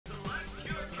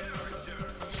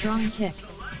Strong kick.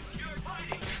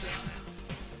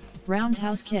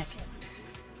 Roundhouse kick.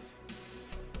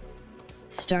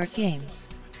 Start game.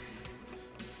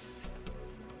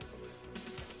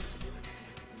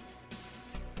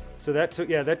 So that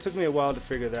took me a while to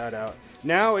figure that out.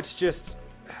 Now it's just,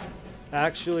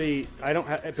 actually, I don't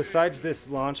have, besides this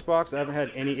launch box, I haven't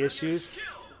had any issues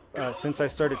since I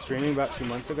started streaming about 2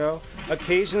 months ago.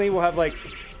 Occasionally we'll have like,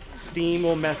 Steam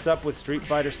will mess up with Street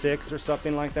Fighter 6 or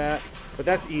something like that, but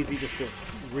that's easy just to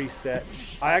reset.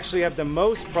 I actually have the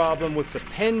most problem with the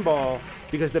pinball,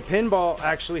 because the pinball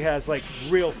actually has like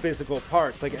real physical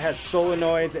parts. Like it has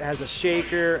solenoids, it has a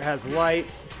shaker, it has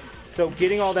lights. So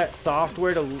getting all that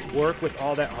software to work with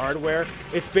all that hardware,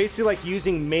 it's basically like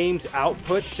using MAME's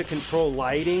outputs to control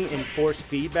lighting and force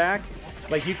feedback.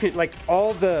 Like you could, like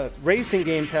all the racing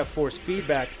games have force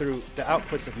feedback through the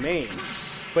outputs of MAME.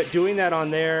 But doing that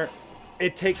on there,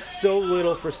 it takes so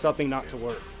little for something not to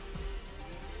work.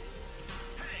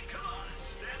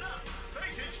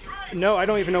 No, I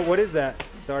don't even know. What is that?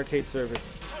 The arcade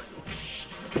service.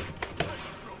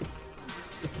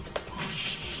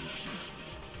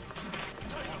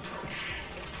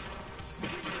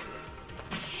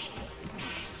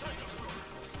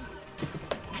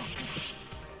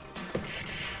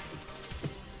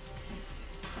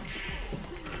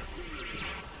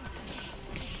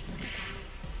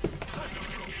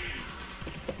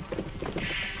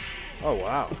 Oh,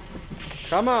 wow.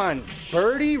 Come on,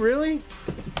 birdie, really?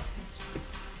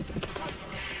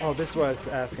 Oh, this is what I was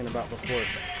asking about before.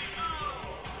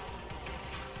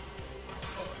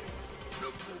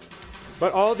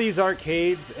 But all these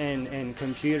arcades and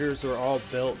computers were all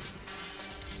built.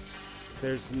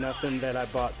 There's nothing that I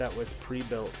bought that was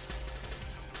pre-built.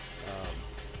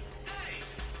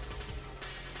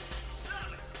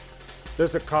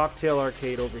 There's a cocktail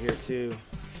arcade over here too.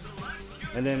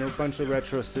 And then a bunch of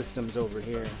retro systems over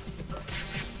here.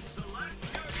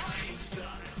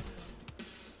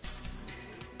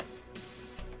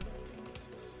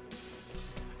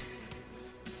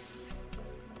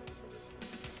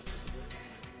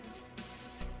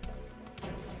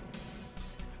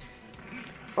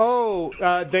 Oh,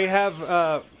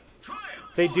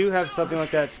 they do have something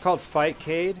like that. It's called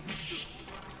Fightcade.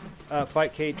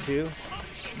 Fightcade 2.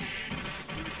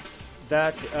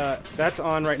 That's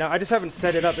on right now. I just haven't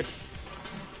set it up. It's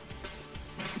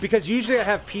because usually I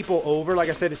have people over. Like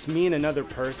I said, it's me and another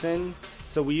person,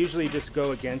 so we usually just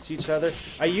go against each other.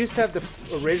 I used to have the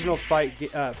original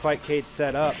Fightcade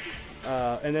set up,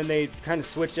 and then they kind of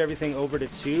switched everything over to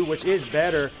 2, which is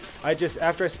better.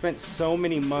 After I spent so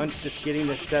many months just getting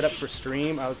this set up for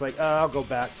stream, I was like, oh, I'll go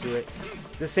back to it.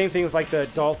 It's the same thing with like the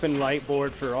Dolphin light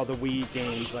board for all the Wii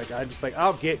games. Like I'm just like,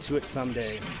 I'll get to it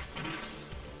someday.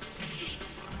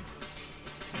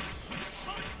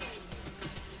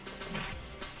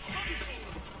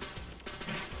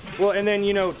 Well, and then,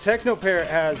 you know, Technoparrot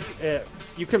has,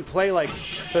 you can play like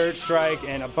Third Strike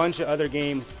and a bunch of other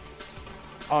games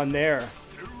on there.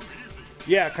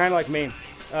 Yeah, kind of like me.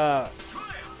 I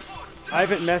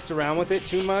haven't messed around with it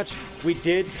too much. We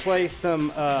did play some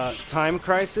Time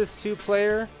Crisis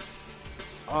 2-player,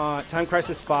 Time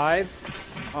Crisis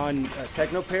 5 on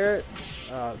Technoparrot.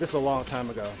 This is a long time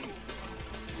ago.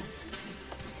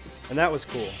 And that was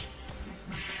cool.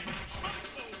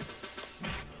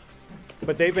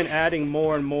 But they've been adding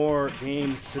more and more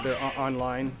games to their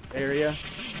online area.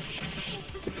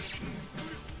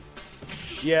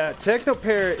 Yeah,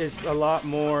 Technoparrot is a lot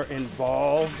more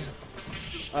involved.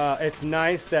 It's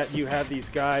nice that you have these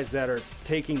guys that are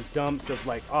taking dumps of,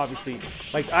 like, obviously,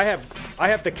 like I have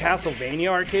the Castlevania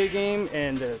arcade game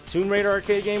and the Tomb Raider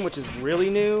arcade game, which is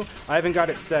really new. I haven't got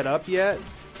it set up yet,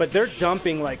 but they're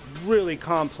dumping like really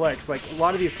complex. Like a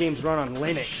lot of these games run on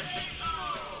Linux.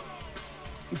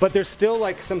 But there's still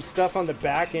like some stuff on the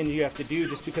back end you have to do,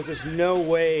 just because there's no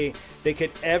way they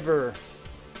could ever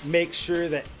make sure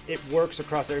that it works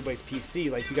across everybody's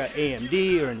PC. Like you got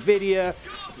AMD or NVIDIA,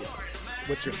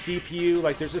 what's your CPU?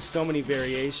 Like there's just so many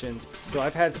variations. So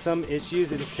I've had some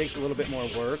issues. It just takes a little bit more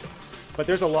work. But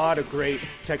there's a lot of great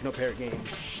Technoparrot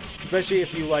games, especially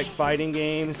if you like fighting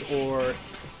games, or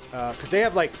because they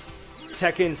have like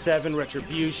Tekken 7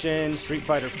 Retribution, Street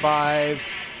Fighter 5.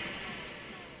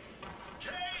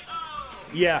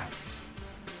 Yeah.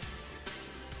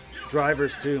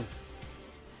 Drivers too.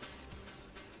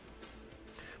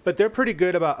 But they're pretty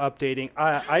good about updating.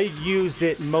 I use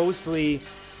it mostly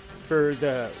for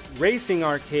the racing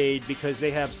arcade because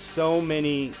they have so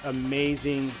many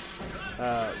amazing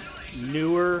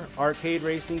newer arcade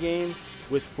racing games.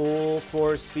 with full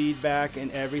force feedback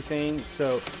and everything.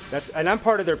 So and I'm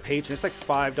part of their Patreon. It's like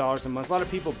 $5 a month. A lot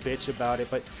of people bitch about it,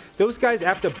 but those guys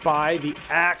have to buy the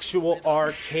actual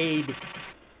arcade,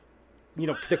 you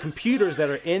know, the computers that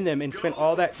are in them, and spend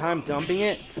all that time dumping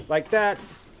it. Like that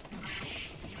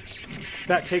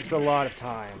takes a lot of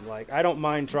time. Like, I don't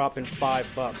mind dropping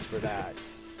 $5 for that.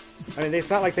 I mean, it's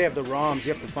not like they have the ROMs.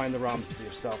 You have to find the ROMs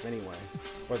yourself anyway,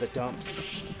 or the dumps.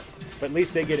 But at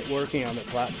least they get it working on their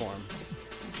platform.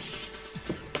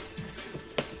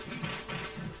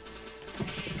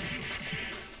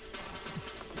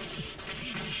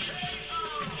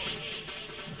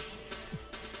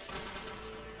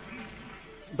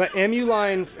 But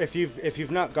EmuLine, if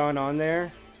you've not gone on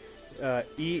there,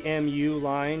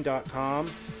 emuline.com,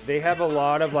 they have a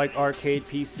lot of like arcade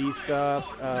PC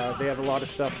stuff. They have a lot of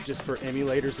stuff just for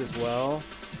emulators as well.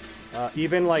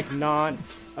 Even like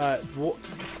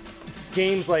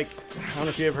games like, I don't know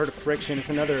if you ever heard of Friction. It's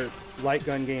another light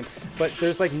gun game. But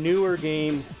there's like newer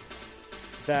games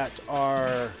that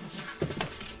are,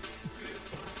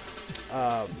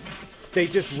 they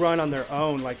just run on their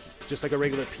own, like just like a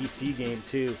regular PC game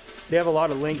too. They have a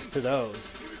lot of links to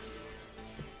those.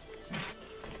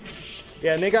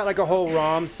 Yeah, and they got like a whole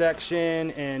ROM section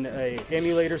and a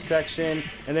emulator section,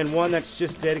 and then one that's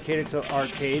just dedicated to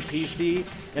arcade PC,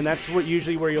 and that's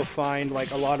usually where you'll find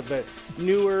like a lot of the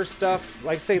newer stuff.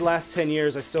 Like say last 10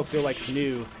 years, I still feel like it's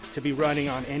new to be running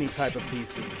on any type of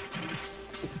PC.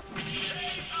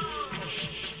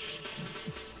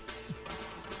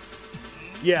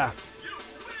 Yeah.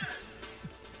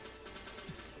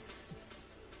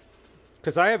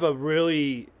 Because I have a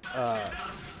really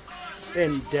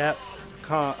in-depth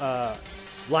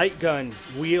light gun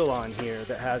wheel on here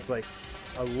that has like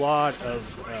a lot of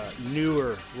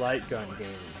newer light gun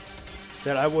games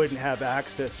that I wouldn't have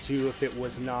access to if it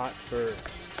was not for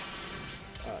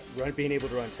being able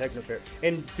to run Technopair.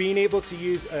 And being able to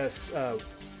use a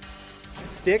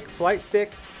flight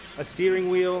stick, a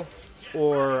steering wheel,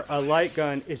 or a light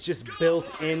gun is just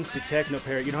built into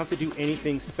Technopair. You don't have to do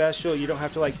anything special. You don't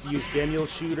have to like use Daniel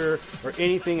Shooter or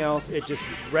anything else. It just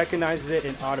recognizes it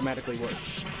and automatically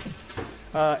works.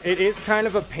 It is kind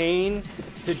of a pain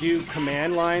to do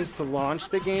command lines to launch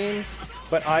the games,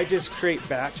 but I just create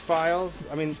batch files.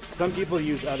 I mean, some people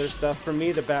use other stuff. For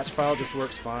me, the batch file just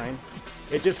works fine.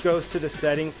 It just goes to the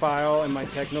setting file in my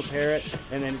Technopair,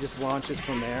 and then it just launches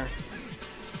from there.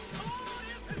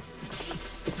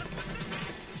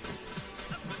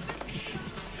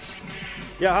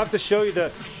 Yeah, I'll have to show you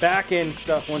the back end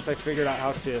stuff once I figured out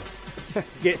how to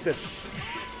get the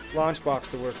launch box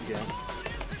to work again.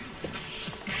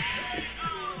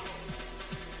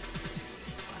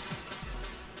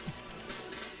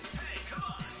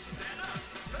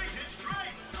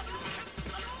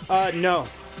 No,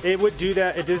 it would do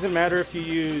that. It doesn't matter if you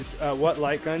use what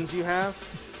light guns you have.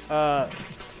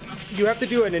 You have to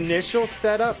do an initial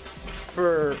setup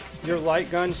for your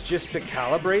light guns just to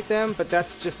calibrate them, but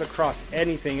that's just across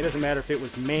anything. It doesn't matter if it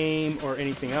was MAME or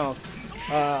anything else.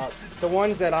 The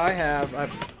ones that I have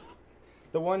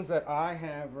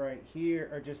right here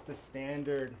are just the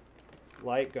standard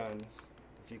light guns,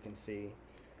 if you can see,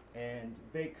 and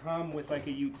they come with like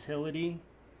a utility,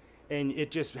 and it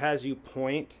just has you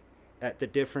point at the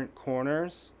different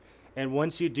corners. And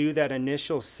once you do that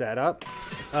initial setup,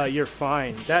 you're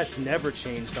fine. That's never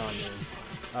changed on me.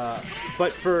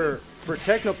 But for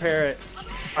Technopair,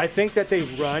 I think that they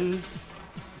run,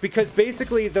 because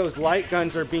basically those light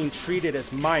guns are being treated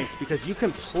as mice, because you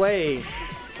can play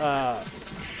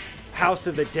House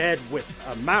of the Dead with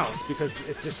a mouse because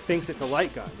it just thinks it's a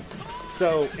light gun.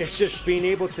 So it's just being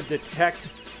able to detect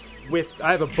with,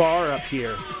 I have a bar up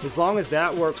here. As long as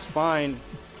that works fine,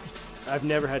 I've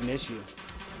never had an issue.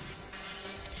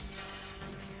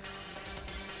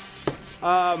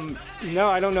 No,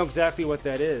 I don't know exactly what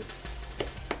that is.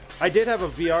 I did have a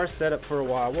VR setup for a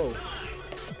while. Whoa.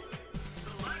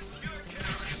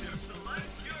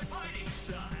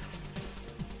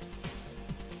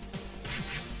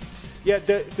 Yeah,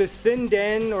 the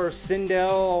Sinden or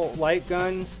Sindel light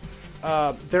guns,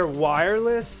 they're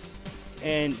wireless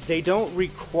and they don't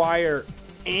require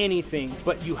anything,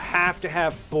 but you have to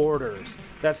have borders.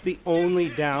 That's the only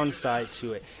downside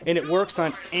to it. And it works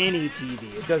on any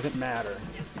TV. It doesn't matter.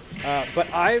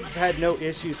 But I've had no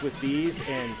issues with these,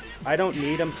 and I don't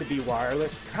need them to be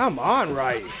wireless. Come on,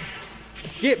 right?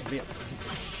 Get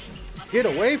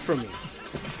away from me.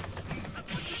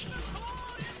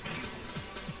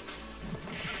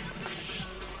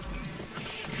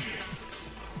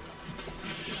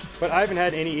 But I haven't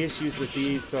had any issues with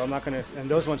these, so I'm not going to... And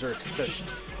those ones are... The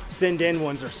send-in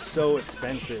ones are so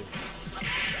expensive.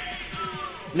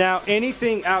 Now,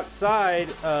 anything outside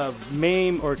of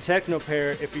MAME or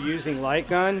Technopair, if you're using light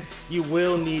guns, you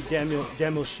will need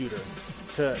demo shooter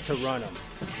to run them.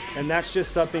 And that's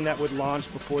just something that would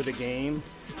launch before the game.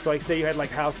 So like say you had like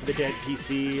House of the Dead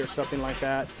PC or something like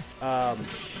that.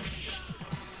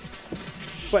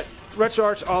 But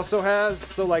RetroArch also has,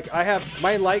 so like I have,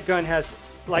 my light gun has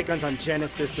light guns on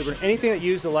Genesis, Super, anything that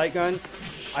used a light gun,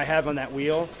 I have on that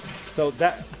wheel. So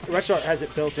that, RetroArch has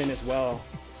it built in as well.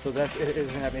 So that's, it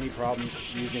doesn't have any problems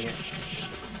using it.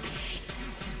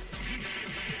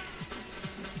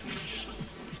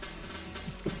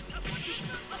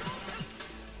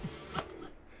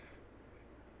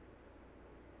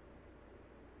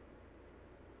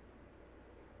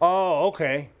 Oh,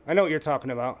 okay. I know what you're talking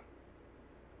about.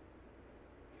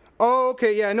 Oh,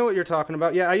 okay. Yeah, I know what you're talking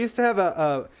about. Yeah, I used to have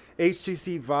a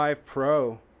HTC Vive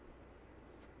Pro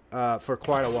for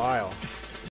quite a while.